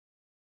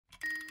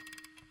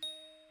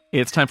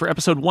It's time for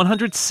episode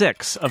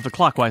 106 of the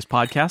Clockwise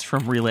podcast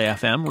from Relay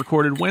FM,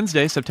 recorded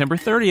Wednesday, September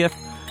 30th,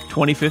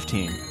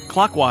 2015.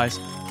 Clockwise,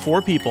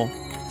 4 people,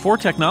 4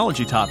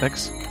 technology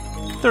topics,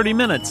 30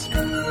 minutes.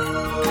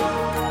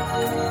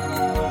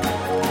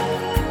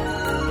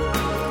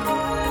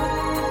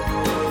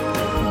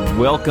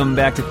 Welcome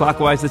back to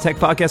Clockwise, the tech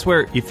podcast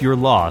where if you're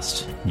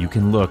lost, you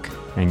can look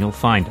and you'll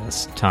find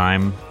us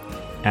time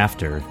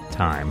after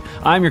time.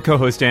 I'm your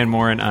co-host, Dan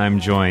Moore, and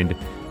I'm joined,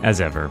 as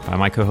ever, by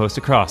my co-host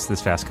across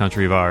this vast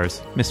country of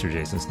ours, Mr.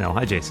 Jason Snell.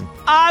 Hi, Jason.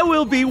 I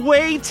will be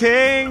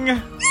waiting!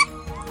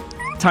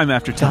 Time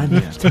after time.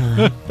 Time after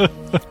time.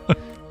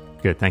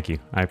 Good, thank you.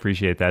 I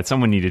appreciate that.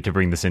 Someone needed to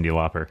bring the Cyndi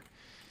Lauper.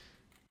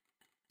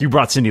 You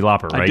brought Cyndi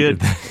Lauper, right? I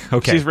did.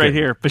 Okay, she's right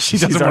here, but she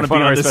doesn't want to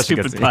be on this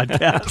stupid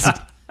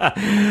podcast.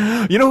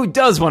 You know who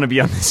does want to be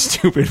on this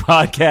stupid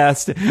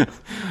podcast?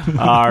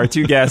 Our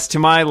 2 guests to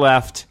my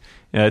left.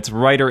 It's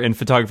writer and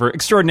photographer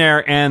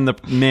extraordinaire and the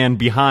man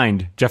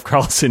behind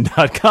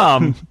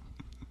JeffCarlson.com,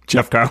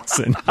 Jeff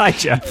Carlson. Hi,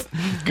 Jeff.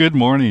 Good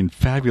morning.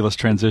 Fabulous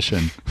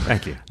transition.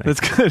 Thank you. That's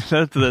good.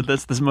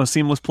 That's the most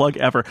seamless plug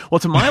ever. Well,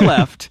 to my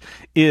left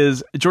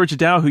is Georgia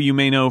Dow, who you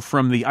may know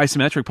from the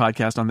Isometric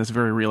podcast on this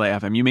very Relay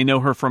FM. You may know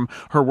her from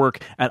her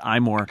work at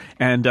iMore,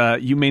 and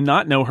you may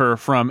not know her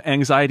from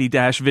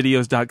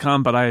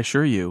anxiety-videos.com, but I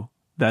assure you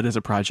that is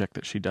a project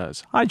that she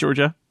does. Hi,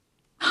 Georgia.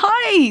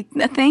 Hi.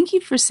 Thank you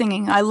for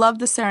singing. I love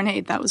the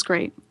serenade. That was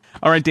great.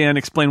 All right, Dan,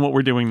 explain what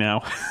we're doing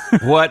now.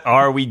 What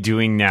are we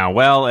doing now?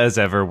 Well, as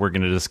ever, we're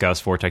going to discuss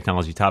 4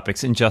 technology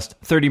topics in just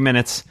 30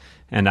 minutes.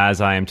 And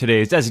as I am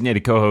today's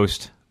designated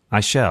co-host,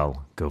 I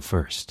shall go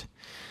first.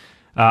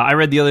 I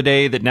read the other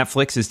day that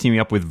Netflix is teaming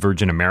up with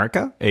Virgin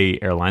America, a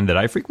airline that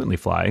I frequently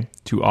fly,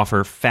 to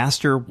offer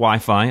faster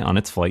Wi-Fi on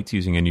its flights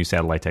using a new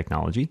satellite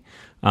technology.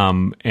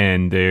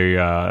 And they,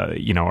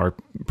 are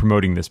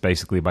promoting this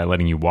basically by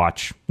letting you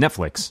watch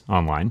Netflix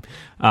online.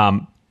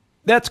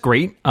 That's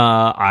great.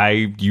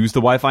 I use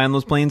the Wi-Fi on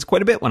those planes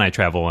quite a bit when I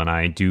travel, and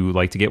I do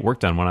like to get work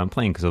done when I'm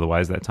playing, because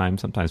otherwise that time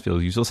sometimes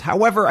feels useless.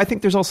 However, I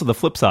think there's also the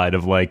flip side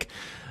of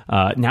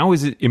now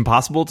is it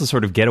impossible to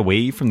sort of get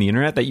away from the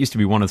internet? That used to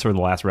be one of sort of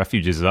the last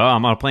refuges.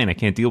 I'm on a plane, I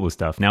can't deal with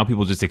stuff. Now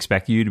people just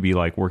expect you to be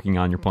like working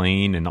on your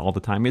plane and all the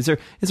time. Is there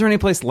any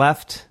place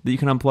left that you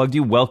can unplug? Do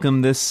you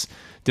welcome this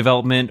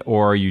development,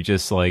 or are you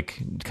just like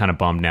kind of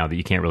bummed now that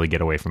you can't really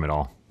get away from it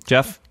all?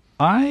 Jeff?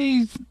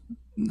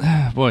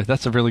 Boy,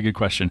 that's a really good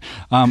question.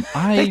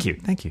 Thank you.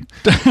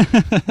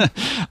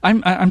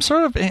 I'm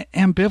sort of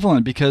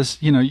ambivalent because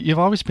you've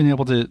always been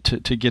able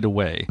to get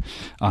away.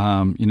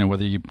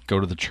 Whether you go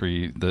to the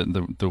tree,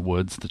 the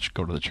woods,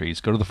 go to the trees,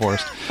 go to the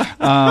forest.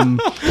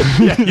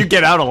 Yeah, you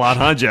get out a lot,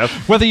 huh,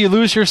 Jeff? Whether you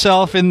lose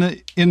yourself in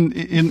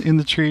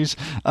the trees,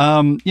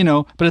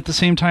 But at the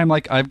same time,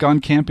 like I've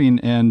gone camping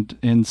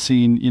and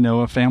seen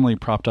a family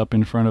propped up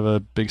in front of a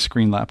big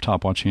screen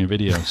laptop watching a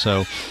video.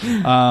 So.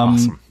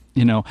 Awesome.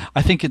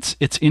 I think it's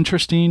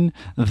interesting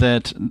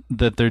that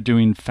they're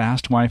doing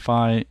fast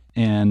Wi-Fi,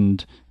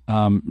 and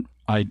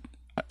I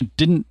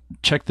didn't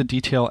check the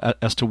detail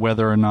as to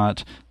whether or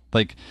not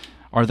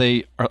are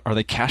they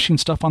caching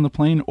stuff on the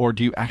plane, or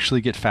do you actually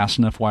get fast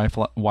enough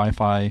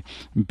Wi-Fi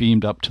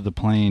beamed up to the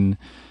plane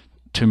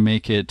to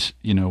make it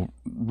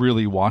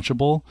really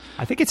watchable?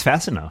 I think it's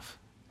fast enough.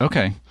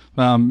 Okay.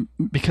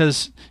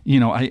 Because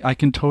I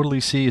can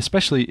totally see,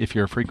 especially if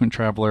you're a frequent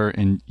traveler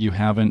and you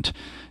haven't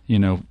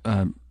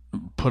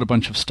put a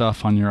bunch of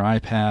stuff on your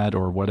iPad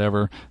or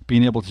whatever,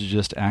 being able to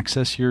just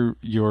access your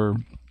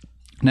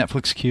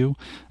Netflix queue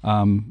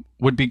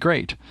would be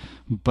great.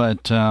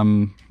 But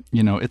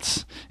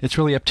it's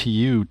really up to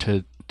you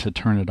to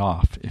turn it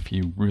off if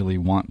you really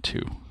want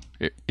to,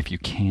 if you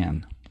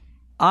can.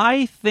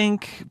 I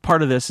think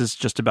part of this is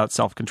just about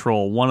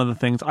self-control. One of the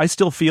things, I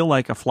still feel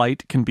like a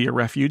flight can be a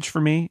refuge for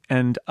me,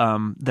 and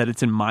that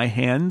it's in my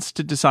hands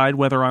to decide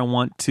whether I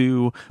want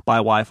to buy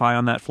Wi-Fi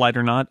on that flight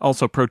or not.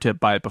 Also, pro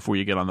tip, buy it before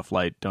you get on the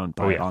flight. Don't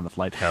buy it on the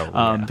flight,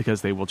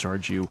 because they will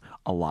charge you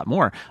a lot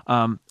more.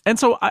 And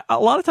so a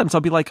lot of times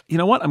I'll be like, you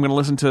know what? I'm going to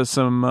listen to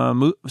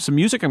some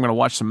music. I'm going to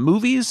watch some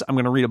movies. I'm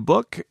going to read a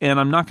book, and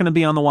I'm not going to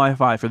be on the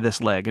Wi-Fi for this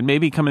leg. And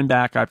maybe coming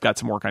back, I've got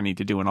some work I need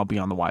to do, and I'll be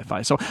on the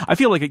Wi-Fi. So I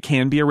feel like it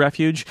can be a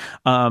refuge.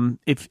 And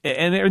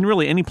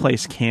really any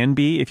place can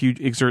be if you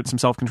exert some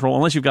self-control,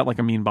 unless you've got like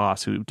a mean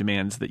boss who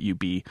demands that you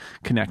be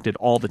connected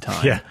all the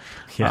time.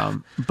 Yeah.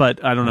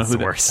 But I don't know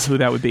who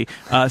that would be.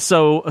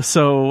 So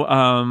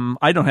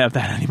I don't have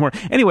that anymore.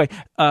 Anyway,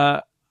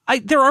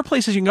 there are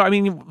places you can go. I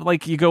mean,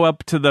 like you go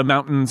up to the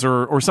mountains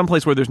or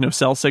someplace where there's no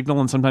cell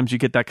signal, and sometimes you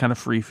get that kind of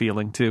free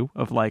feeling too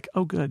of like,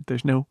 oh, good,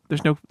 there's no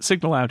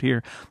signal out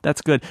here.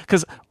 That's good.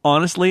 Because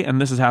honestly,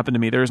 and this has happened to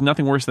me, there is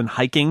nothing worse than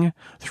hiking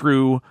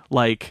through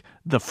like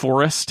the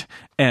forest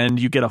and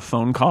you get a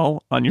phone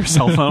call on your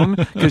cell phone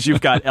because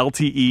you've got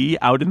LTE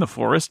out in the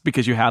forest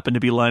because you happen to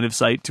be line of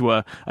sight to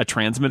a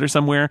transmitter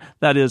somewhere.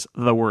 That is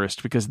the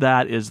worst, because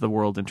that is the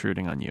world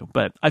intruding on you.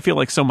 But I feel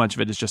like so much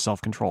of it is just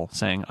self-control,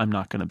 saying I'm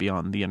not going to be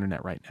on the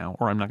internet right now,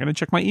 or I'm not going to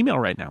check my email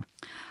right now.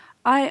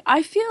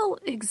 I feel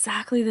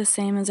exactly the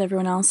same as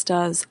everyone else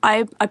does.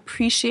 I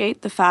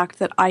appreciate the fact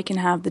that I can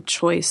have the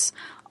choice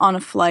on a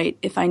flight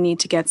if I need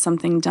to get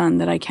something done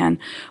that I can.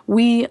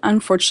 We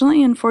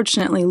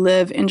unfortunately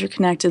live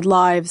interconnected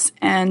lives,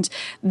 and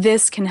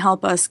this can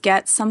help us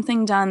get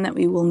something done that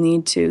we will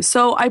need to.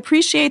 So I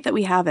appreciate that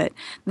we have it.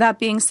 That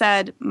being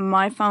said,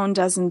 my phone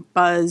doesn't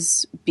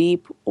buzz,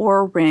 beep,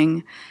 or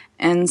ring.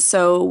 And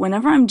so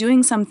whenever I'm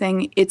doing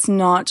something, it's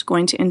not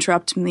going to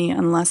interrupt me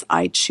unless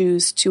I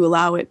choose to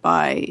allow it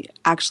by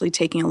actually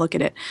taking a look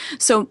at it.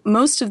 So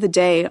most of the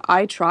day,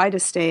 I try to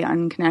stay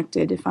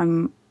unconnected. If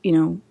I'm,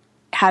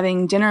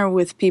 having dinner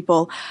with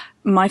people,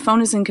 my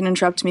phone isn't going to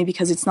interrupt me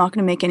because it's not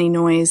going to make any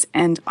noise,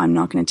 and I'm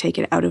not going to take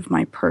it out of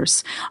my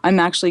purse. I'm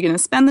actually going to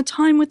spend the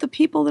time with the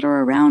people that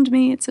are around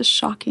me. It's a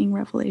shocking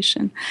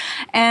revelation.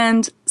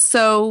 And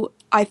so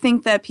I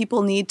think that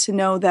people need to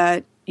know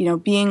that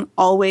being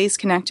always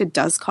connected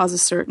does cause a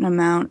certain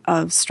amount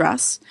of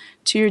stress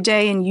to your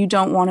day, and you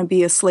don't want to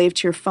be a slave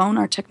to your phone.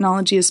 Our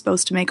technology is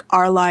supposed to make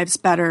our lives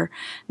better,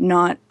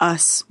 not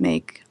us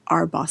make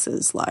our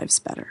bosses' lives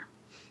better.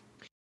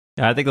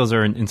 Yeah, I think those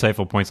are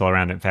insightful points all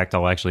around. In fact,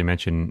 I'll actually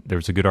mention there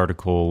was a good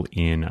article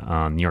in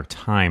New York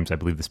Times, I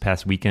believe this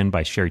past weekend,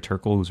 by Sherry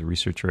Turkle, who's a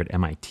researcher at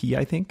MIT,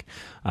 I think,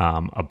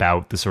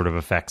 about the sort of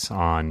effects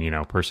on,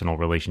 personal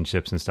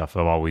relationships and stuff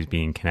of always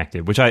being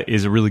connected, which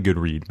is a really good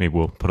read. Maybe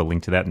we'll put a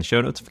link to that in the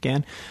show notes if we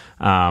can.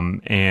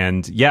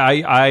 And yeah,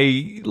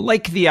 I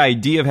like the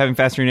idea of having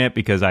faster internet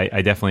because I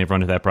definitely have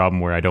run into that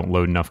problem where I don't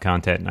load enough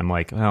content and I'm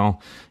like,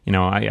 well,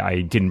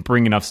 I didn't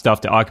bring enough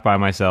stuff to occupy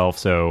myself.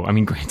 So, I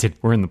mean, granted,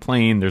 we're in the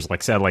plane, there's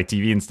like satellite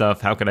TV and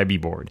stuff. How could I be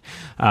bored?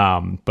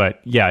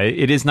 But yeah,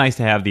 it is nice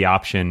to have the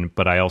option,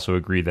 but I also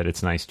agree that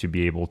it's nice to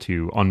be able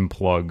to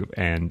unplug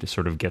and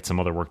sort of get some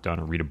other work done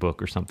or read a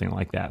book or something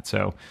like that.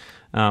 So,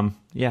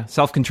 yeah,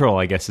 self-control,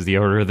 I guess, is the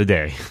order of the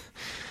day.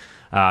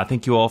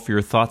 Thank you all for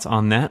your thoughts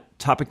on that.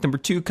 Topic number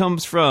 2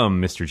 comes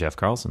from Mr. Jeff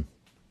Carlson.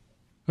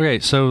 Okay,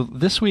 so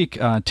this week,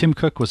 Tim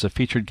Cook was a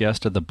featured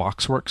guest at the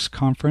BoxWorks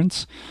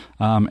conference,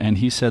 and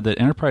he said that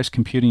enterprise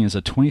computing is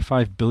a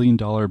 $25 billion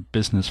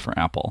business for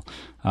Apple.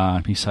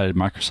 He cited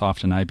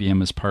Microsoft and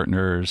IBM as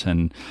partners,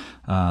 and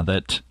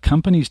that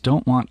companies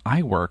don't want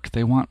iWork,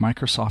 they want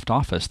Microsoft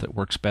Office that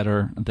works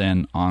better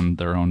than on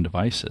their own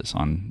devices,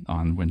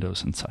 on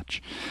Windows and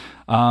such.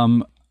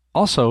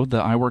 Also, the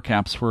iWork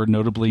apps were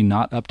notably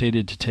not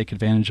updated to take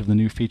advantage of the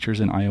new features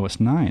in iOS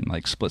 9,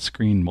 like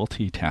split-screen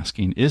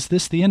multitasking. Is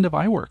this the end of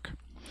iWork?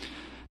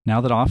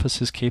 Now that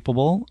Office is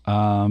capable,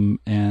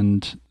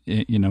 and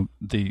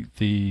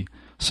the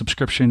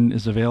subscription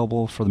is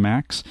available for the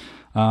Macs,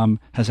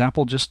 has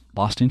Apple just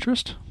lost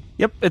interest?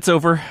 Yep, it's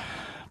over.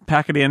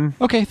 Pack it in.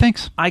 Okay,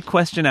 thanks. I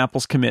question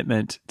Apple's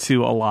commitment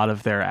to a lot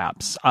of their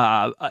apps.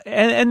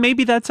 And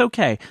maybe that's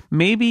okay.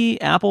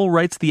 Maybe Apple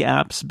writes the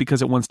apps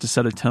because it wants to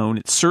set a tone.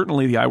 It's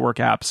certainly the iWork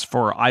apps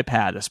for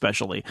iPad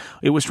especially.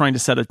 It was trying to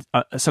set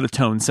a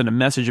tone, send a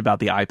message about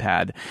the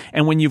iPad.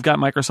 And when you've got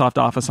Microsoft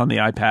Office on the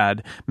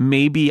iPad,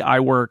 maybe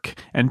iWork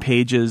and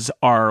Pages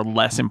are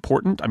less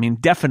important. I mean,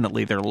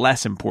 definitely they're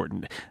less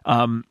important.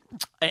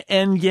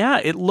 And yeah,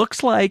 it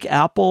looks like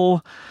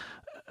Apple...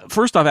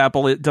 First off,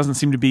 Apple, it doesn't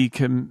seem to be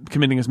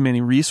committing as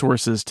many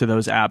resources to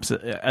those apps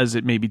as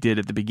it maybe did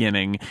at the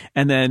beginning.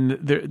 And then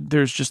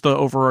there's just the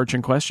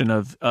overarching question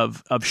of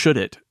should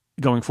it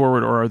going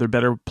forward, or are there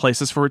better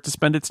places for it to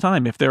spend its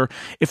time? If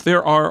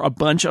there are a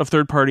bunch of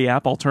third-party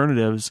app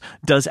alternatives,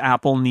 does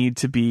Apple need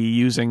to be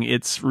using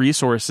its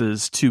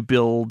resources to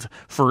build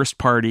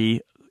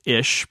first-party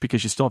ish,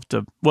 because you still have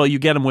to, you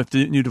get them with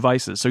new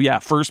devices. So yeah,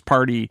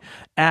 first-party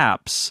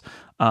apps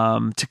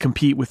to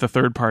compete with the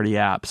third-party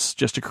apps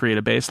just to create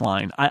a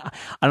baseline. I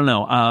don't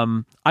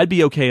know. I'd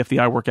be okay if the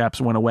iWork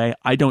apps went away.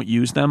 I don't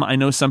use them. I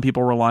know some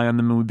people rely on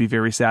them and would be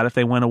very sad if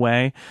they went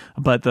away.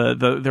 But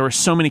there are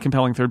so many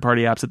compelling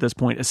third-party apps at this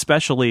point,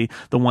 especially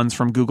the ones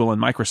from Google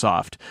and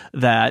Microsoft,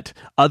 that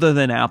other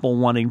than Apple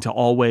wanting to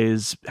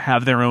always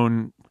have their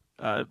own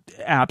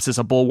apps as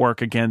a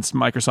bulwark against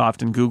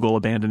Microsoft and Google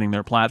abandoning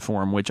their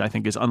platform, which I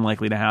think is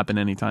unlikely to happen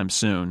anytime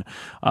soon.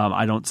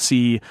 I don't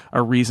see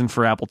a reason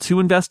for Apple to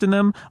invest in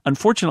them.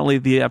 Unfortunately,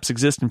 the apps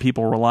exist and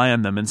people rely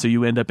on them, and so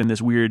you end up in this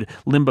weird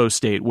limbo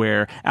state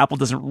where Apple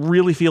doesn't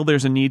really feel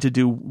there's a need to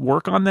do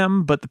work on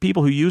them, but the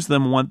people who use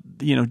them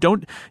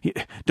don't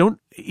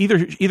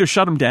either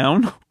shut them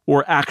down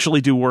or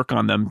actually do work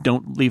on them.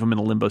 Don't leave them in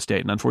a limbo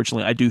state. And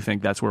unfortunately, I do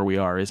think that's where we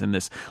are, is in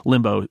this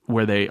limbo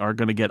where they are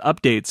going to get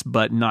updates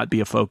but not be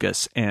a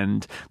focus,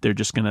 and they're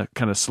just going to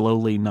kind of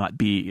slowly not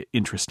be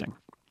interesting.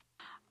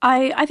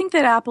 I think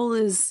that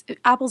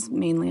Apple's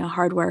mainly a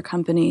hardware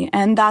company,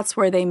 and that's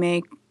where they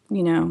make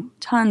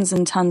tons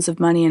and tons of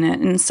money in it.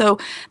 And so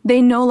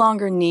they no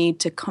longer need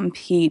to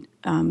compete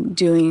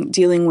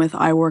dealing with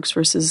iWorks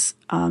versus,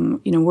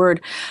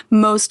 Word.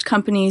 Most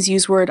companies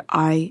use Word.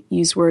 I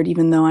use Word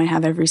even though I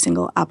have every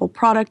single Apple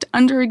product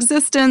under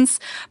existence.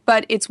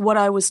 But it's what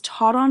I was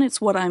taught on. It's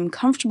what I'm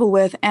comfortable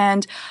with.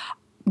 And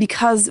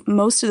because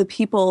most of the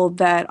people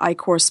that I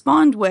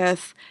correspond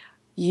with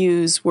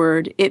use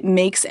Word, it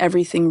makes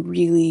everything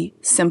really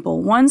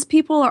simple. Once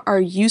people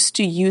are used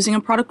to using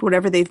a product,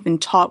 whatever they've been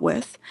taught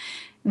with,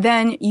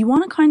 then you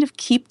want to kind of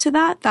keep to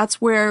that.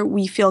 That's where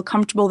we feel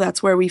comfortable.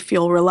 That's where we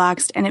feel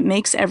relaxed, and it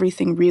makes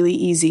everything really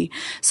easy.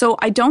 So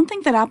I don't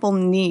think that Apple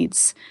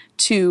needs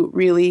to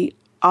really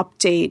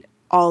update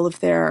all of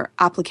their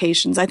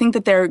applications. I think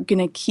that they're going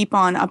to keep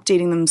on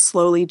updating them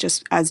slowly,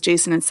 just as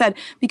Jason had said,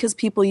 because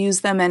people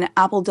use them, and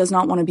Apple does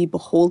not want to be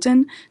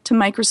beholden to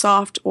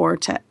Microsoft or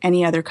to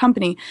any other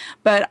company.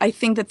 But I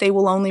think that they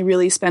will only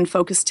really spend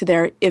focus to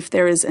there if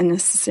there is a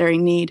necessary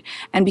need.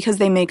 And because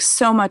they make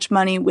so much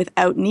money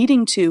without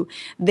needing to,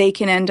 they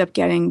can end up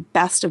getting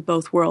best of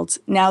both worlds.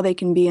 Now they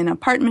can be in a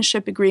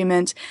partnership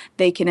agreement.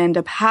 They can end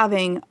up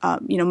having,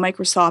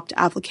 Microsoft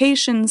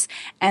applications,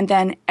 and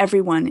then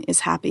everyone is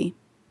happy.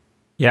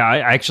 Yeah, I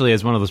actually,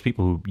 as one of those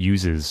people who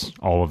uses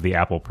all of the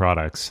Apple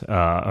products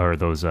or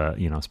those,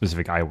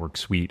 specific iWork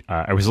suite,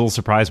 I was a little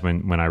surprised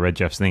when I read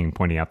Jeff's thing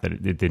pointing out that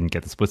it didn't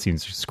get the split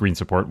screen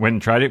support. Went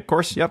and tried it, of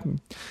course. Yep,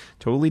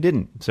 totally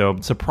didn't. So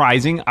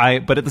surprising.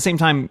 But at the same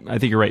time, I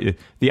think you're right.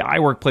 The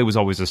iWork Play was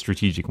always a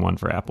strategic one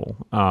for Apple,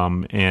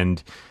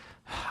 and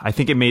I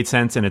think it made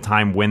sense in a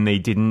time when they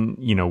didn't,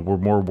 were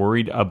more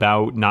worried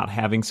about not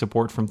having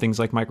support from things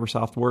like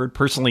Microsoft Word.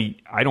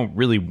 Personally, I don't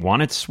really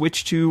want to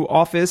switch to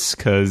Office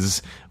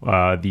because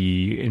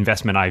the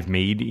investment I've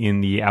made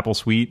in the Apple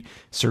suite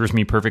serves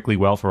me perfectly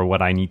well for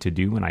what I need to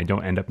do, and I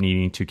don't end up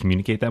needing to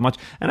communicate that much.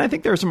 And I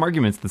think there are some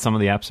arguments that some of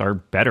the apps are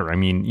better. I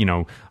mean,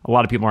 a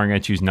lot of people aren't going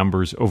to choose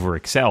Numbers over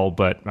Excel,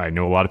 but I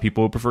know a lot of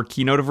people who prefer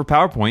Keynote over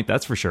PowerPoint,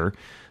 that's for sure.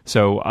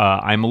 So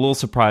I'm a little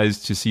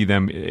surprised to see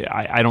them.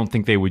 I don't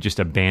think they would just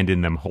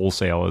abandon them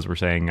wholesale, as we're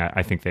saying.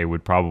 I think they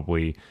would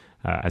probably,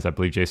 as I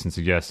believe Jason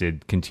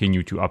suggested,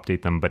 continue to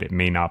update them, but it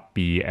may not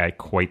be at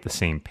quite the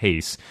same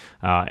pace.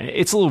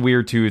 It's a little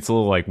weird, too. It's a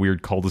little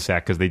weird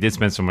cul-de-sac because they did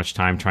spend so much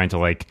time trying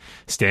to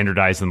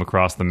standardize them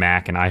across the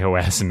Mac and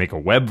iOS and make a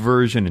web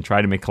version and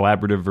try to make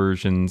collaborative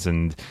versions,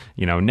 and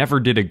never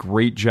did a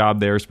great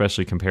job there,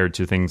 especially compared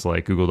to things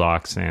like Google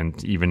Docs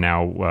and even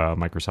now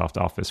Microsoft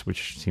Office,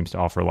 which seems to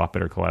offer a lot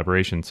better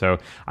collaboration. So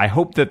I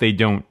hope that they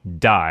don't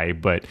die,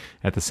 but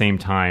at the same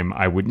time,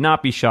 I would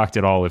not be shocked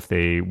at all if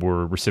they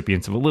were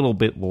recipients of a little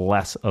bit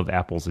less of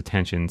Apple's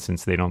attention,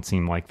 since they don't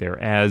seem like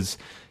they're as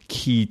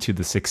key to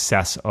the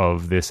success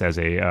of this as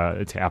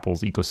to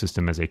Apple's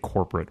ecosystem as a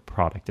corporate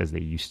product as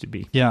they used to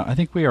be. Yeah, I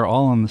think we are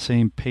all on the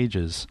same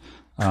pages.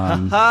 See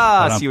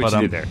what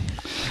you did there.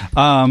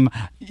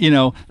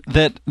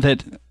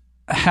 That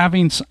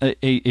having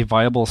a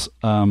viable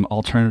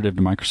alternative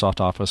to Microsoft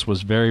Office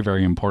was very,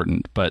 very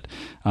important. But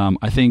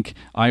I think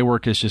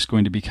iWork is just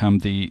going to become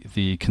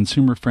the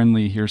consumer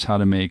friendly. Here's how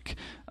to make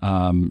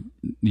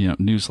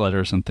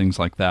newsletters and things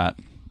like that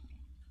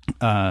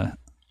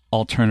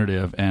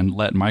alternative, and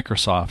let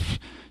Microsoft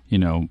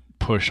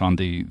push on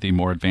the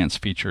more advanced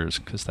features,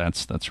 because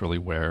that's really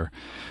where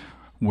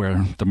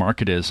the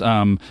market is.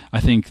 I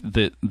think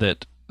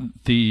that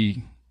the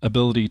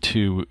ability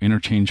to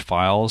interchange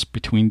files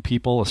between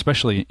people,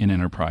 especially in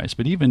enterprise,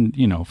 but even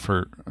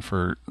for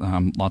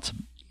lots of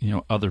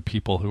other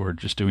people who are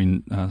just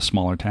doing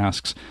smaller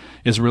tasks,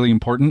 is really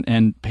important.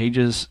 And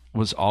Pages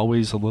was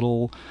always a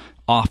little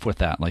off with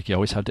that. You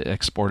always had to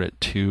export it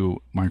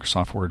to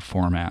Microsoft Word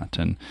format,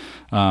 and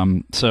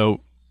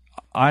so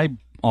I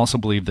also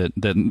believe that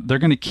they're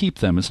going to keep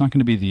them. It's not going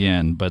to be the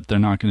end, but they're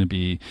not going to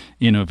be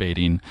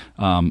innovating.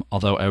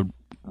 Although I would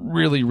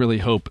really, really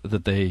hope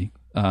that they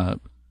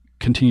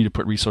continue to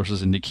put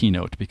resources into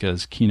Keynote,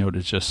 because Keynote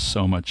is just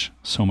so much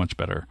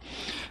better.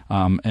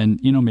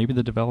 And maybe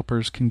the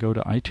developers can go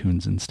to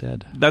iTunes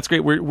instead. That's great.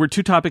 We're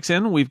 2 topics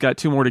in. We've got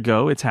 2 more to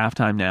go. It's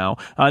halftime now.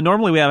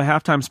 Normally we have a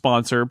halftime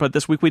sponsor, but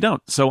this week we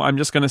don't. So I'm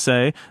just going to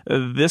say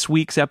this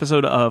week's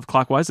episode of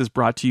Clockwise is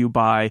brought to you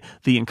by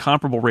the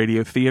Incomparable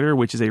Radio Theater,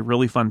 which is a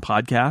really fun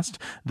podcast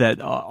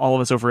that all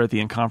of us over at the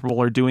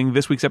Incomparable are doing.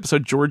 This week's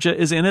episode, Georgia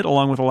is in it,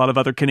 along with a lot of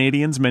other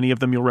Canadians. Many of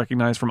them you'll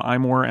recognize from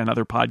iMore and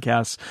other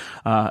podcasts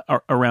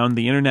around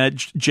the internet.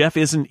 Jeff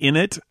isn't in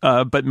it,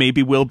 but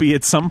maybe will be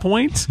at some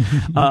point.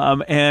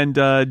 And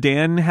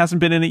Dan hasn't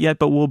been in it yet,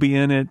 but will be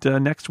in it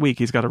next week.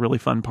 He's got a really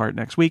fun part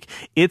next week.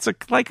 It's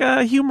like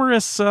a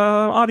humorous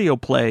audio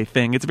play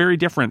thing. It's very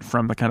different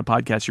from the kind of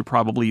podcast you're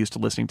probably used to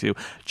listening to.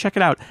 Check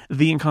it out,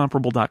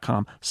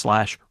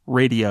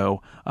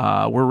 theincomparable.com/radio.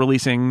 We're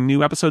releasing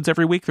new episodes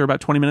every week. They're about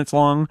 20 minutes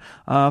long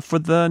for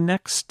the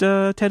next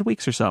 10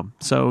 weeks or so.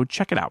 So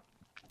check it out.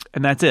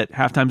 And that's it.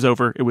 Halftime's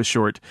over. It was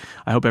short.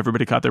 I hope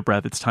everybody caught their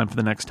breath. It's time for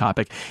the next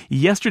topic.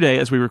 Yesterday,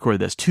 as we record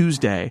this,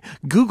 Tuesday,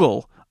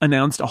 Google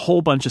announced a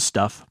whole bunch of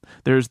stuff.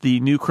 There's the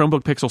new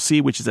Chromebook Pixel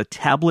C, which is a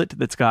tablet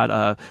that's got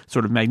a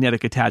sort of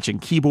magnetic attaching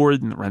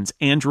keyboard and runs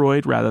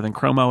Android rather than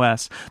Chrome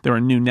OS. There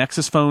are new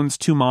Nexus phones,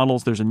 2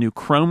 models. There's a new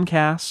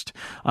Chromecast.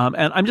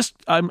 And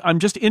I'm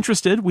just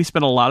interested. We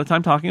spent a lot of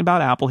time talking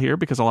about Apple here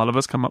because a lot of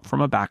us come up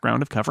from a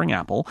background of covering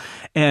Apple.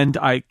 And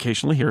I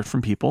occasionally hear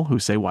from people who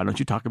say, why don't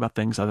you talk about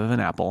things other than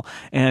Apple?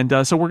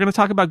 And so we're going to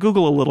talk about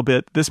Google a little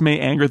bit. This may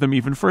anger them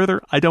even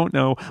further. I don't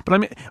know. But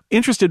I'm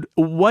interested.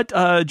 What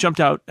jumped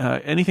out?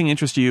 Anything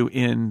interest you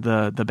in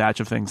the batch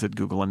of things that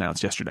Google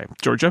announced yesterday?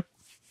 Georgia?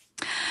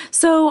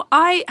 So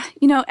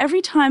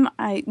every time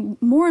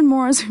more and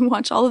more as we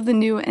watch all of the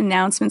new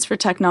announcements for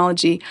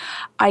technology,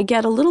 I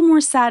get a little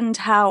more saddened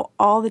how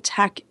all the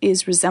tech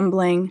is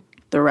resembling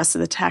the rest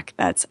of the tech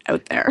that's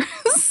out there.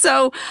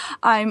 So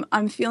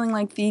I'm feeling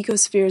like the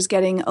ecosphere is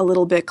getting a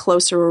little bit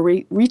closer.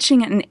 We're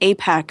reaching an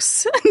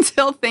apex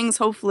until things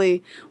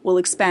hopefully will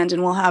expand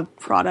and we'll have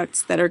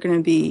products that are going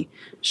to be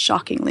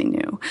shockingly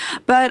new.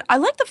 But I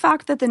like the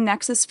fact that the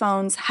Nexus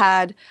phones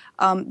had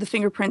the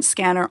fingerprint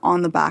scanner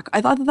on the back.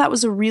 I thought that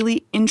was a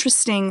really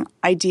interesting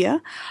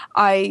idea.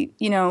 I,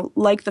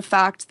 like the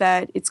fact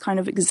that it's kind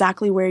of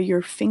exactly where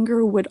your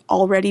finger would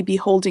already be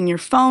holding your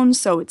phone,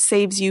 so it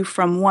saves you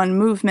from one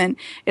movement.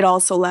 It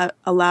also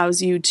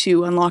allows you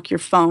to unlock your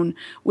phone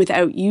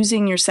without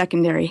using your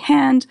secondary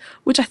hand,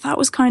 which I thought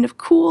was kind of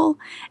cool.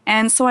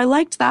 And so I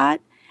liked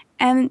that.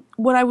 And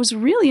what I was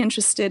really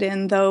interested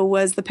in, though,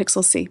 was the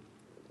Pixel C.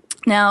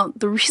 Now,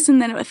 the reason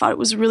that I thought it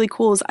was really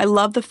cool is I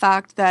love the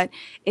fact that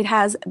it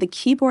has the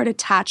keyboard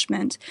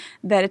attachment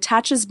that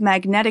attaches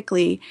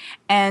magnetically,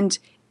 and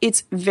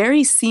it's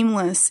very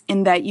seamless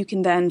in that you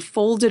can then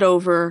fold it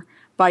over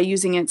by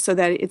using it so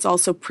that it's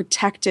also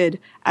protected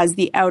as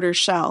the outer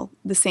shell,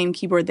 the same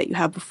keyboard that you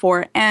have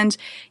before. And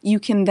you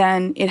can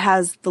then, it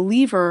has the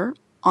lever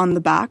on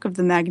the back of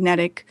the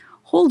magnetic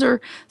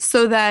holder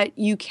so that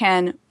you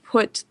can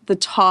put the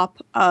top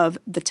of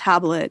the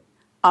tablet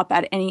up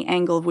at any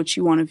angle of which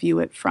you want to view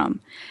it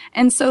from.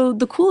 And so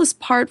the coolest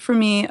part for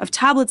me of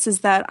tablets is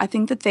that I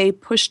think that they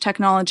push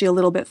technology a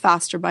little bit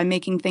faster by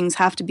making things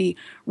have to be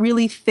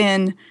really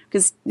thin,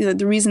 because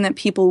the reason that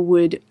people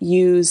would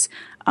use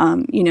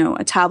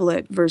a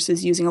tablet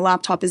versus using a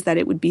laptop is that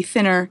it would be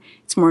thinner,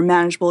 it's more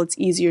manageable, it's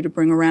easier to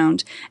bring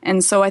around.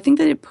 And so I think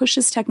that it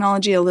pushes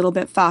technology a little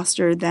bit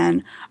faster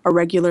than a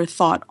regular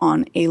thought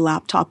on a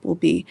laptop will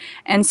be.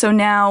 And so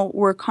now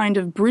we're kind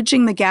of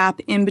bridging the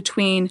gap in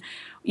between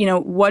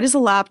what is a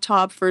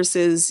laptop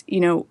versus,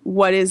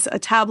 what is a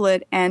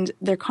tablet, and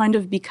they're kind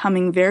of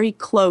becoming very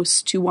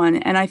close to one.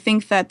 And I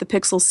think that the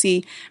Pixel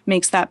C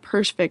makes that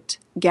perfect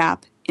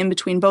gap in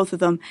between both of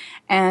them.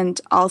 And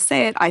I'll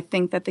say it, I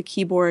think that the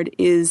keyboard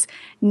is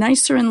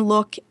nicer in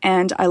look,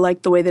 and I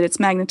like the way that it's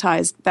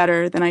magnetized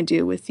better than I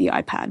do with the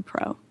iPad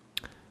Pro.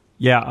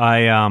 Yeah,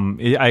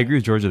 I agree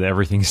with Georgia that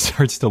everything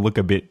starts to look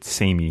a bit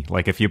samey.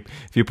 Like if you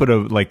put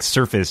a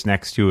Surface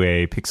next to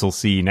a Pixel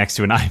C next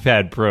to an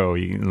iPad Pro,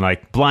 you can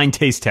blind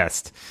taste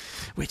test,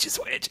 which is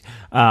which.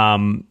 I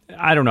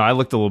don't know. I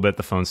looked a little bit at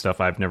the phone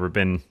stuff. I've never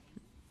been.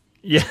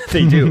 Yeah,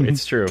 they do.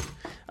 It's true.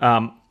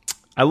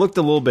 I looked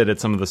a little bit at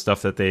some of the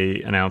stuff that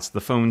they announced.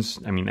 The phones,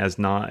 as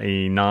not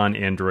a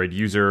non-Android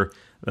user,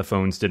 the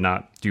phones did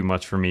not do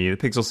much for me. The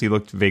Pixel C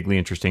looked vaguely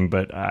interesting,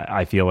 but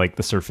I feel like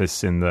the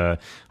Surface and the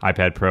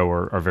iPad Pro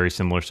are very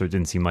similar, so it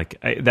didn't seem like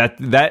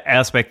that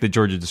aspect that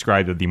Georgia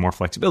described of the more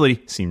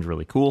flexibility seemed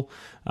really cool.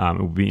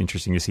 It would be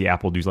interesting to see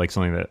Apple do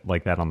something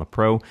like that on the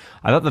Pro.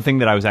 I thought the thing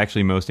that I was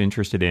actually most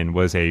interested in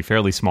was a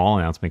fairly small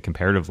announcement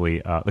comparatively,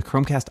 the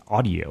Chromecast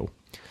Audio,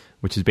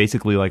 which is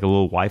basically like a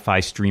little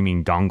Wi-Fi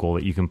streaming dongle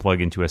that you can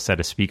plug into a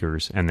set of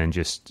speakers and then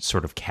just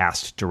sort of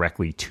cast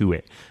directly to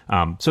it.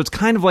 So it's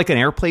kind of like an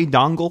AirPlay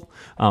dongle,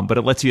 but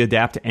it lets you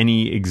adapt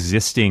any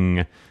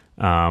existing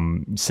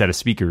set of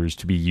speakers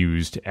to be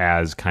used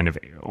as kind of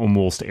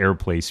almost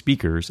AirPlay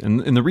speakers.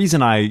 And the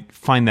reason I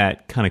find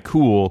that kind of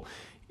cool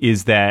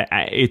is that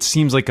it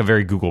seems like a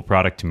very Google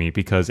product to me,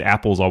 because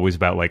Apple's always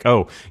about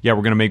we're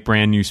going to make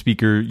brand new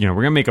speaker, we're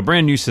going to make a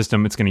brand new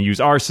system. It's going to use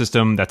our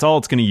system. That's all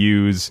it's going to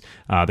use.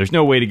 There's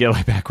no way to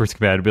get backwards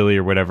compatibility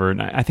or whatever. And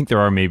I think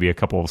there are maybe a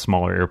couple of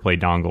smaller AirPlay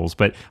dongles,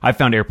 but I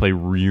found AirPlay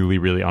really,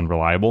 really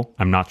unreliable.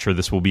 I'm not sure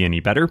this will be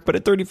any better, but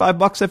at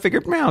 $35, I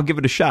figured, I'll give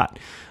it a shot.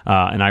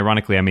 And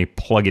ironically, I may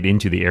plug it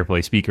into the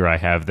AirPlay speaker I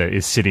have that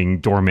is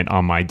sitting dormant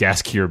on my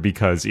desk here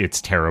because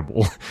it's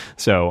terrible.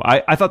 So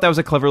I thought that was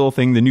a clever little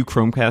thing. The new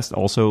Chromecast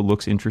also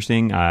looks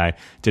interesting. I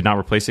did not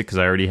replace it because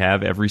I already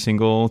have every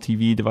single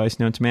TV device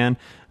known to man.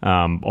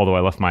 Although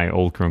I left my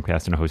old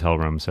Chromecast in a hotel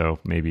room, so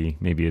maybe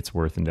it's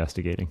worth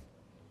investigating.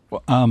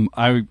 Well,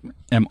 I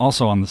am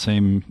also on the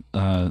same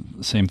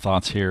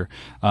thoughts here.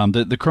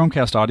 The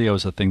Chromecast Audio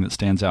is a thing that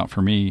stands out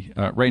for me.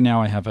 Right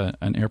now, I have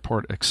an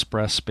Airport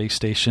Express base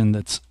station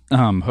that's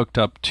hooked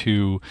up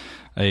to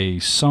a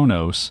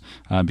Sonos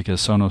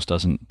because Sonos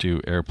doesn't do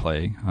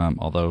AirPlay,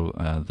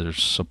 although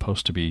there's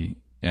supposed to be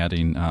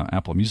adding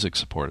Apple Music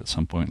support at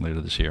some point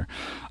later this year.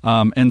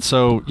 And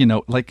so,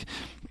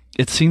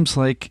 it seems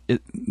like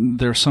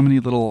there are so many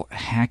little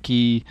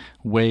hacky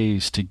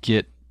ways to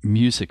get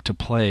music to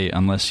play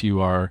unless you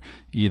are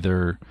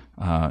either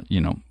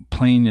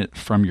playing it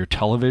from your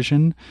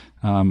television,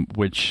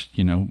 which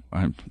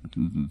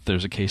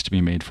there's a case to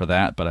be made for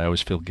that, but I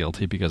always feel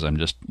guilty because I'm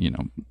just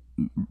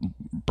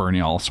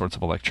burning all sorts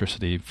of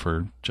electricity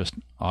for just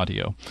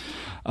audio.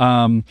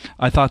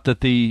 I thought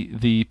that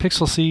the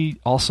Pixel C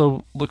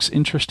also looks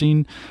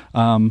interesting.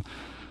 I'm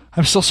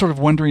still sort of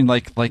wondering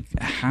like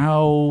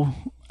how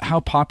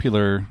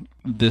popular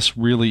this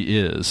really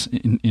is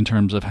in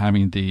terms of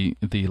having the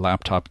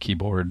laptop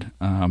keyboard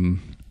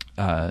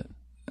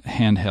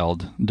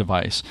handheld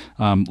device.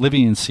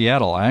 Living in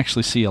Seattle, I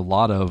actually see a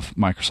lot of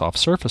Microsoft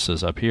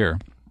Surfaces up here.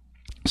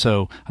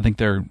 So I think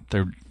they're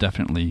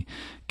definitely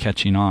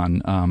catching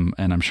on,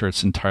 and I'm sure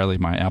it's entirely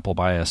my Apple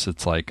bias.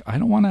 It's like, I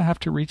don't want to have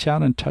to reach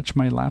out and touch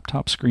my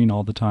laptop screen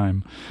all the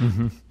time.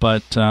 Mm-hmm.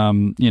 But,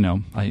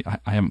 I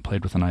haven't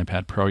played with an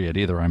iPad Pro yet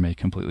either. I may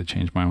completely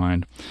change my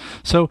mind.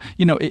 So,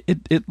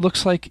 it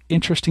looks like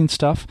interesting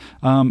stuff.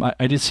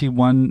 I did see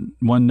one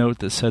note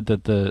that said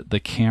that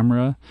the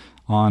camera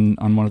on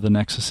one of the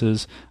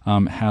Nexuses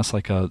has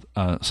like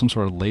some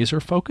sort of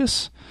laser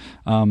focus,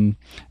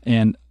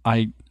 and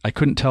I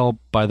couldn't tell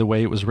by the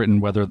way it was written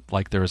whether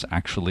like there is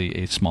actually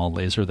a small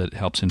laser that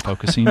helps in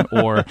focusing,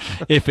 or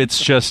if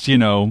it's just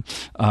zooms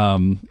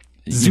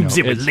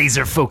in with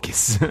laser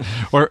focus,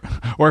 or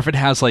if it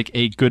has like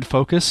a good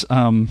focus.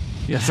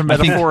 It's a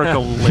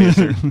metaphorical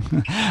laser.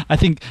 I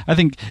think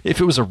if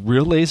it was a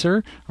real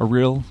laser, a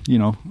real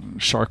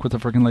shark with a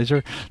freaking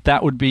laser,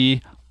 that would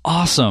be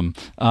awesome.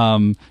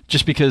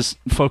 Just because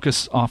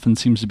focus often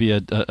seems to be a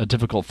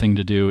difficult thing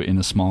to do in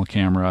a small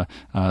camera,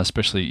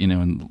 especially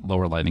in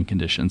lower lighting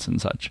conditions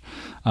and such.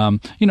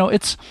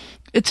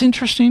 It's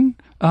interesting.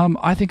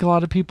 I think a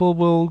lot of people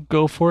will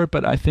go for it,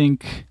 but I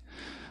think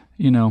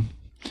I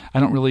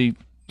don't really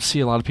see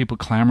a lot of people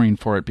clamoring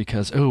for it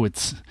because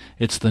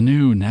it's the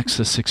new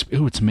Nexus 6.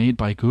 It's made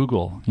by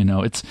Google.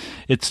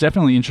 It's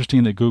definitely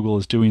interesting that Google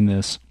is doing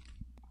this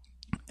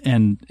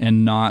and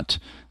not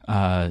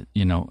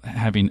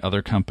having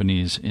other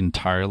companies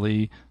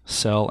entirely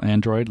sell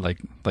Android,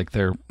 like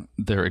they're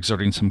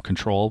exerting some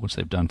control, which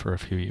they've done for a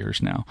few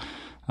years now.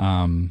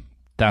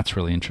 That's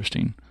really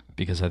interesting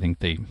because I think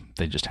they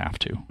just have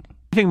to.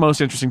 I think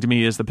most interesting to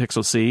me is the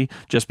Pixel C,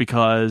 just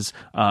because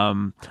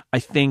I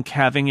think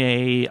having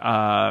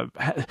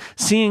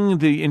seeing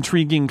the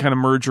intriguing kind of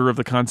merger of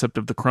the concept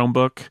of the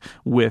Chromebook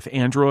with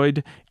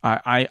Android,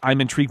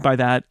 I'm intrigued by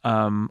that.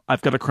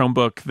 I've got a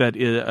Chromebook that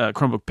is a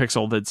Chromebook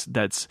Pixel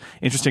that's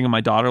interesting, and my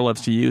daughter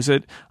loves to use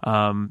it.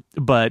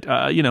 But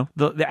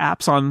the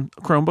apps on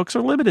Chromebooks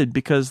are limited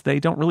because they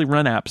don't really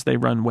run apps; they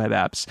run web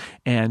apps,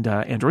 and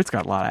Android's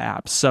got a lot of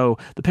apps. So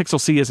the Pixel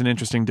C is an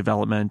interesting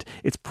development.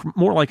 It's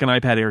more like an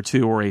iPad Air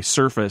 2 or a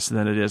Surface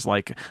than it is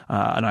like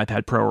an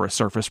iPad Pro or a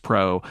Surface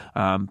Pro.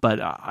 But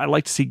I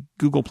like to see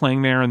Google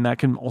playing there, and that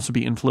can also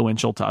be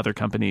influential to other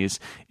companies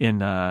in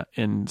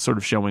sort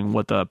of showing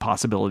what the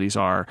possibilities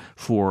are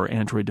for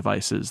Android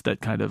devices.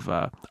 That kind of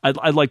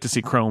I'd like to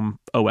see Chrome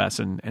OS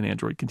and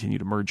Android continue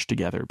to merge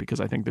together, because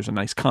I think there's a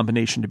nice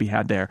combination to be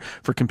had there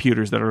for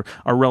computers that are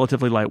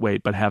relatively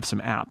lightweight but have some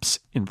apps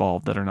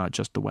involved that are not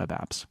just the web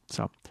apps.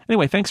 So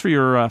anyway, thanks for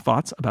your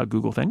thoughts about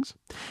Google things.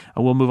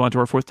 We'll move on to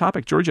our fourth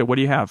topic. Georgia, what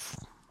do you have?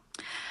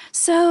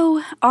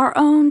 So, our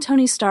own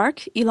Tony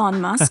Stark, Elon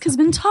Musk, has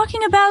been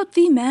talking about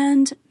the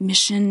manned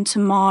mission to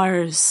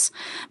Mars.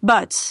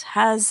 But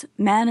has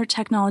man or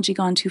technology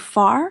gone too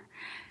far?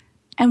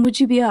 And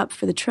would you be up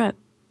for the trip?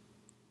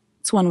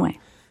 It's one way.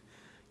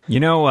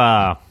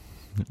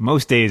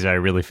 Most days I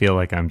really feel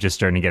like I'm just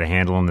starting to get a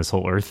handle on this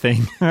whole Earth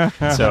thing.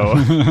 So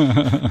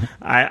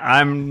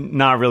I'm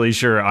not really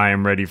sure I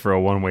am ready for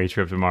a one-way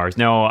trip to Mars.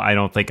 No, I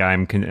don't think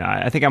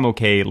I think I'm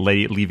okay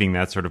leaving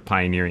that sort of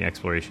pioneering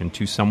exploration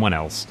to someone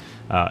else.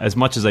 As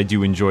much as I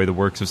do enjoy the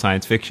works of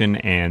science fiction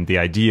and the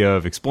idea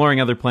of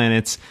exploring other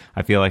planets,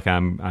 I feel like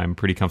I'm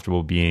pretty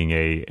comfortable being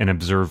an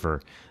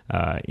observer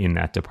in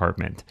that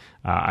department.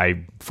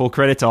 I full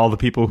credit to all the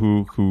people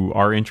who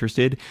are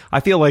interested.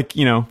 I feel like,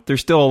 there's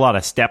still a lot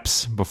of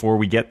steps before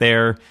we get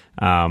there.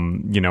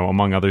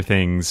 Among other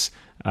things,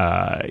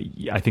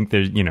 I think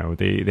there's,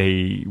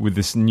 they with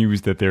this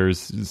news that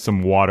there's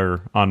some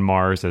water on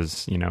Mars,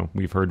 as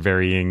we've heard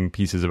varying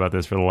pieces about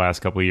this for the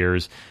last couple of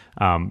years,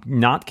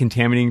 not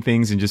contaminating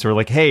things and just sort of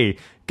like, hey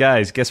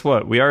guys, guess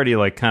what? We already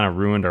kind of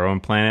ruined our own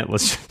planet.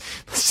 Let's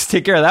just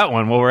take care of that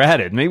one while we're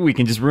at it. Maybe we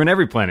can just ruin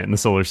every planet in the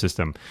solar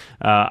system.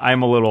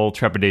 I'm a little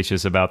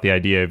trepidatious about the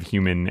idea of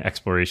human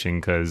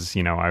exploration because,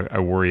 I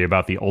worry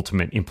about the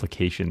ultimate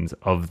implications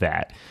of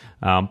that.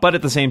 But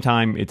at the same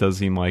time, it does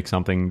seem like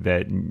something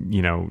that,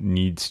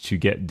 needs to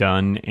get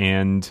done,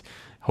 and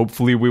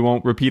hopefully we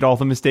won't repeat all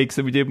the mistakes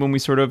that we did when we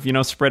sort of,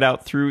 spread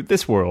out through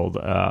this world.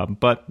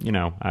 But,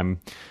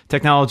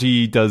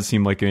 technology does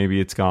seem like maybe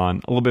it's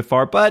gone a little bit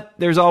far, but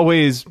there's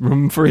always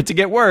room for it to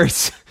get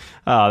worse.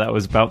 That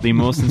was about the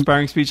most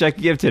inspiring speech I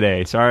could give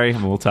today. Sorry,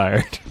 I'm a little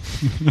tired.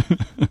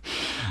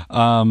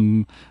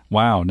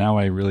 Wow, now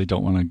I really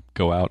don't want to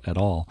go out at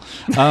all.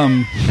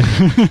 Don't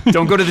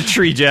go to the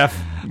tree,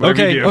 Jeff.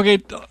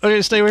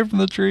 Okay, stay away from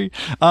the tree.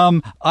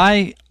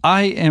 I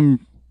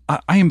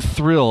am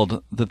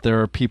thrilled that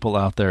there are people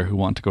out there who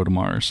want to go to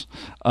Mars.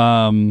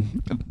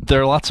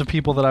 There are lots of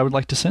people that I would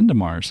like to send to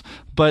Mars,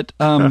 but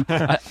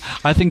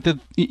I think that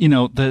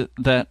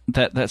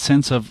that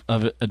sense of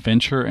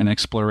adventure and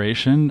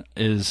exploration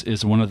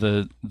is one of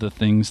the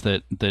things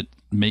that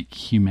make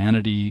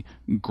humanity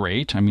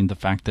great. I mean, the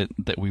fact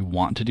that we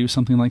want to do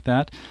something like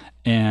that,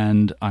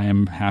 and I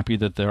am happy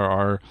that there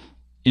are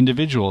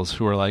individuals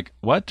who are like,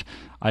 what?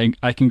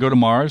 I can go to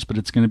Mars, but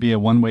it's going to be a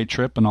one-way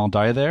trip and I'll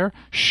die there?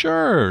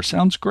 Sure,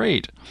 sounds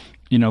great.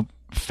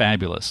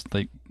 Fabulous.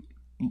 Like,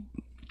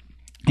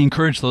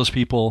 encourage those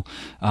people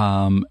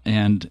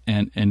and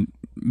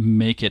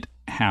make it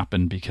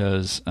happen,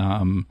 because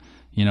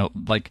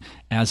like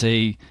as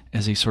a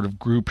sort of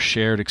group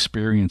shared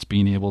experience,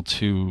 being able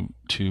to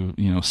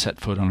set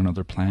foot on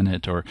another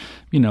planet, or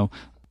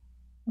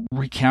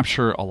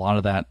recapture a lot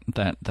of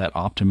that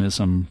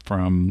optimism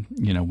from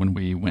when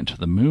we went to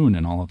the moon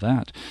and all of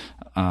that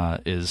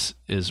is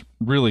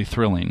really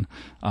thrilling.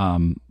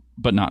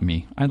 But not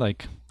me. I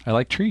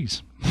like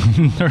trees.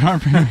 There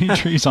aren't very many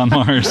trees on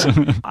Mars.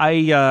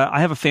 I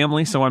have a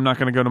family, so I'm not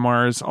going to go to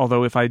Mars.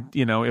 Although if I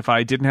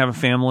didn't have a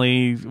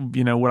family,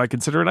 would I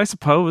consider it? I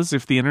suppose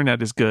if the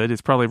internet is good,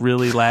 it's probably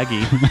really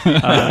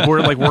laggy.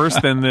 We're like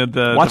worse than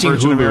the watching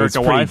Virgin Hulu America is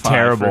pretty Wi-Fi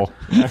terrible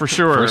for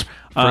sure.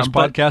 First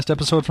podcast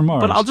episode from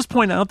Mars. But I'll just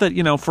point out that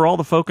for all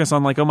the focus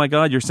on like, oh my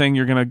God, you're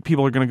saying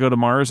people are gonna go to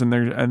Mars and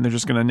they're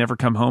just gonna never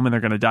come home and they're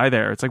gonna die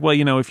there. It's like, well,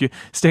 if you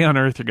stay on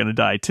Earth, you're gonna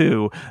die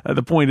too.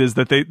 The point is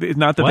that they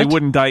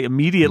wouldn't die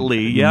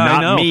immediately. Yeah, Not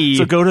I know. me.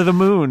 So go to the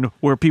moon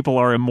where people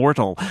are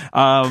immortal.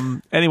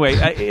 Anyway,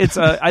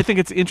 I think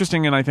it's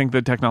interesting, and I think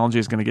the technology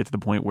is going to get to the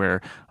point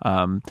where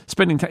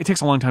spending time. It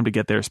takes a long time to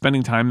get there.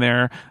 Spending time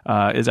there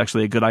is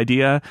actually a good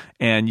idea,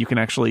 and you can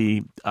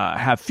actually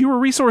have fewer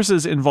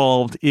resources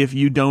involved if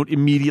you don't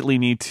immediately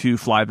need to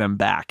fly them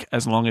back,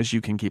 as long as you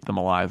can keep them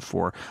alive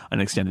for an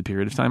extended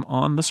period of time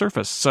on the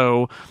surface.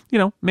 So,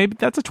 maybe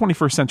that's a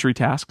 21st century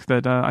task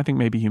that I think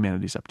maybe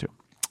humanity's up to.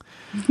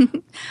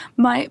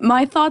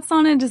 My thoughts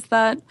on it is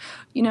that,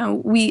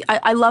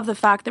 I love the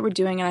fact that we're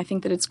doing it. I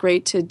think that it's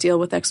great to deal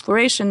with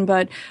exploration,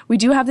 but we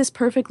do have this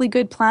perfectly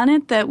good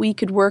planet that we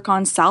could work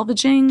on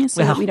salvaging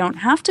so that we don't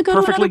have to go to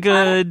another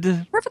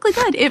planet. Perfectly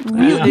good.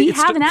 We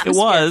have an atmosphere. It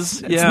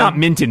was. It's not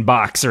mint in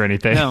box or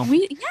anything. No.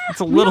 It's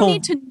a little we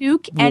don't need to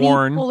nuke any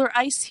polar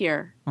ice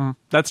here.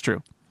 That's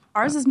true.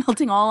 Ours is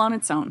melting all on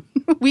its own.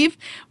 We've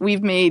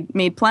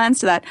made plans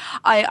to that.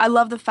 I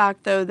love the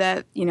fact, though,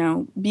 that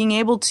being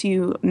able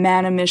to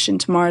man a mission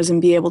to Mars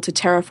and be able to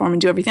terraform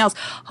and do everything else,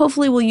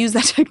 hopefully we'll use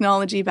that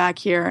technology back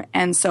here,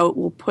 and so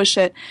we'll push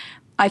it.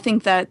 I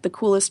think that the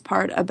coolest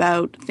part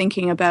about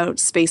thinking about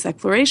space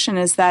exploration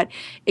is that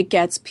it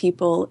gets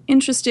people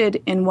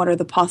interested in what are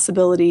the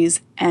possibilities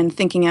and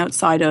thinking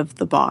outside of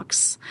the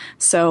box.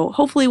 So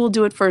hopefully we'll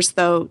do it first,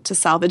 though, to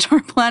salvage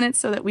our planet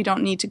so that we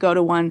don't need to go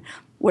to one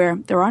where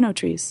there are no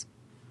trees.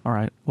 All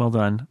right. Well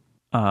done.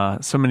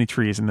 So many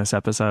trees in this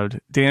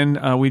episode.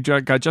 Dan, we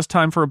got just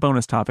time for a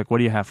bonus topic. What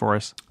do you have for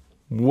us?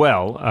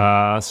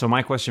 Well, so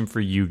my question for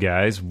you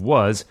guys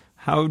was,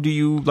 how do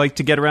you like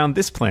to get around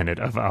this planet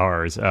of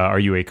ours? Are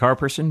you a car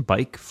person,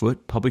 bike,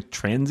 foot, public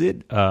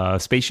transit,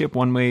 spaceship,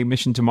 one-way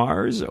mission to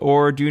Mars,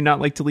 or do you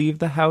not like to leave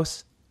the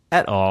house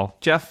at all?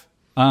 Jeff?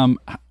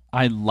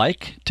 I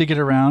like to get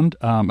around.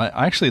 I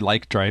actually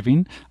like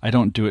driving. I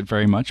don't do it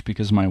very much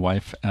because my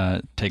wife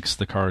takes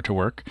the car to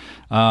work.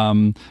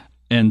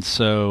 And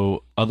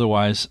so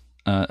otherwise,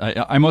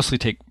 I mostly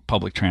take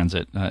public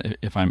transit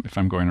if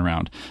I'm going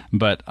around.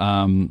 But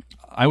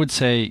I would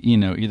say,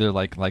 either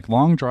like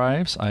long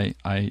drives, I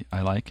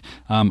like.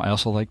 I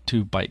also like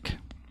to bike.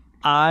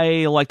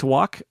 I like to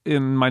walk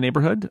in my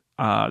neighborhood,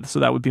 so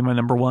that would be my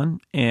number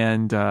one.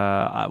 And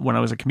when I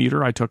was a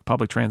commuter, I took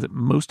public transit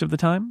most of the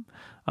time.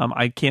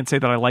 I can't say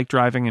that I like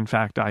driving. In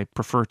fact, I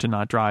prefer to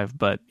not drive.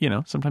 But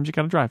sometimes you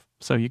got to drive,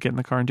 so you get in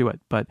the car and do it.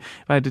 But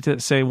if I had to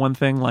say one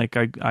thing, like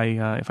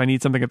if I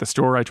need something at the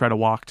store, I try to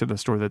walk to the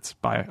store that's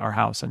by our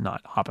house and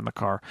not hop in the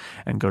car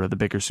and go to the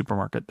bigger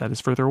supermarket that is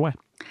further away.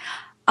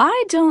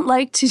 I don't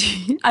like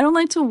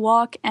to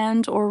walk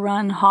and or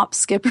run, hop,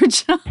 skip, or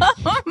jump.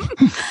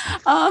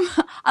 I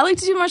like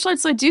to do martial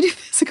arts, so I do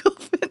physical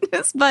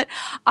fitness. But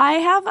I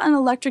have an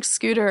electric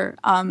scooter,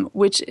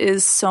 which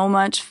is so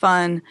much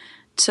fun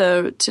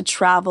to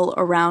travel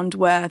around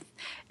with.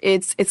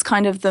 It's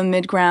kind of the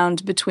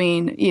mid-ground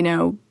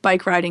between,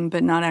 bike riding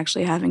but not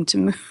actually having to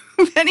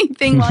move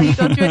anything while you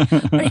go through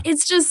it. But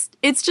it's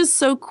just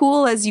so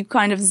cool as you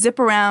kind of zip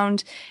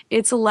around.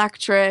 It's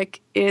electric.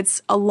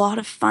 It's a lot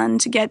of fun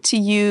to get to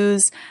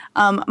use.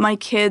 My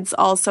kids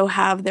also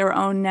have their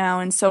own now,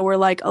 and so we're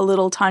like a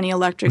little tiny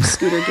electric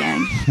scooter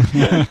gang.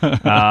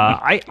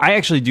 I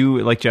actually do,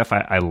 like Jeff,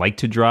 I like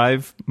to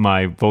drive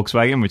my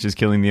Volkswagen, which is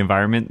killing the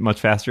environment much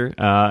faster.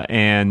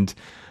 And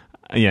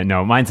Yeah,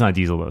 no, mine's not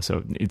diesel though,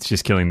 so it's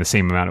just killing the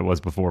same amount it was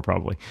before,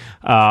 probably.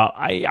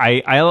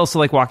 I also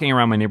like walking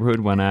around my neighborhood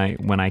when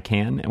I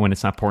can, and when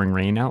it's not pouring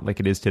rain out like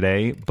it is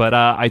today. But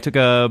I took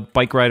a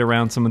bike ride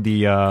around some of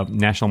the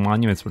national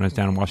monuments when I was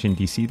down in Washington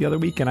D.C. the other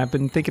week, and I've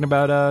been thinking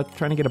about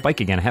trying to get a bike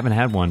again. I haven't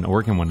had one, a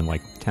working one, in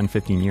like 10,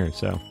 15 years,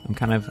 so I'm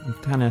kind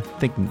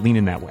of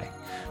leaning that way.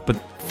 But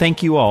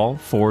thank you all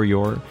for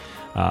your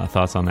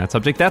thoughts on that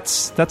subject.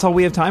 That's all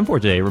we have time for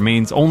today. It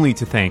remains only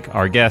to thank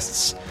our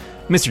guests.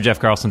 Mr. Jeff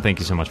Carlson, thank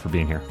you so much for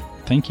being here.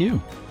 Thank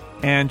you.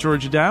 And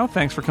Georgia Dow,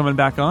 thanks for coming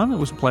back on. It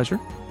was a pleasure.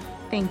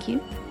 Thank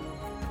you.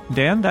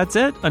 Dan, that's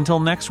it. Until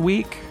next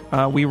week,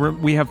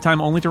 we have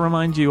time only to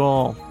remind you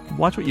all,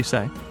 watch what you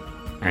say.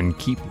 And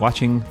keep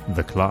watching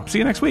the clock. See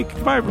you next week.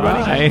 Bye,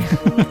 everybody.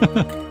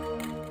 Bye.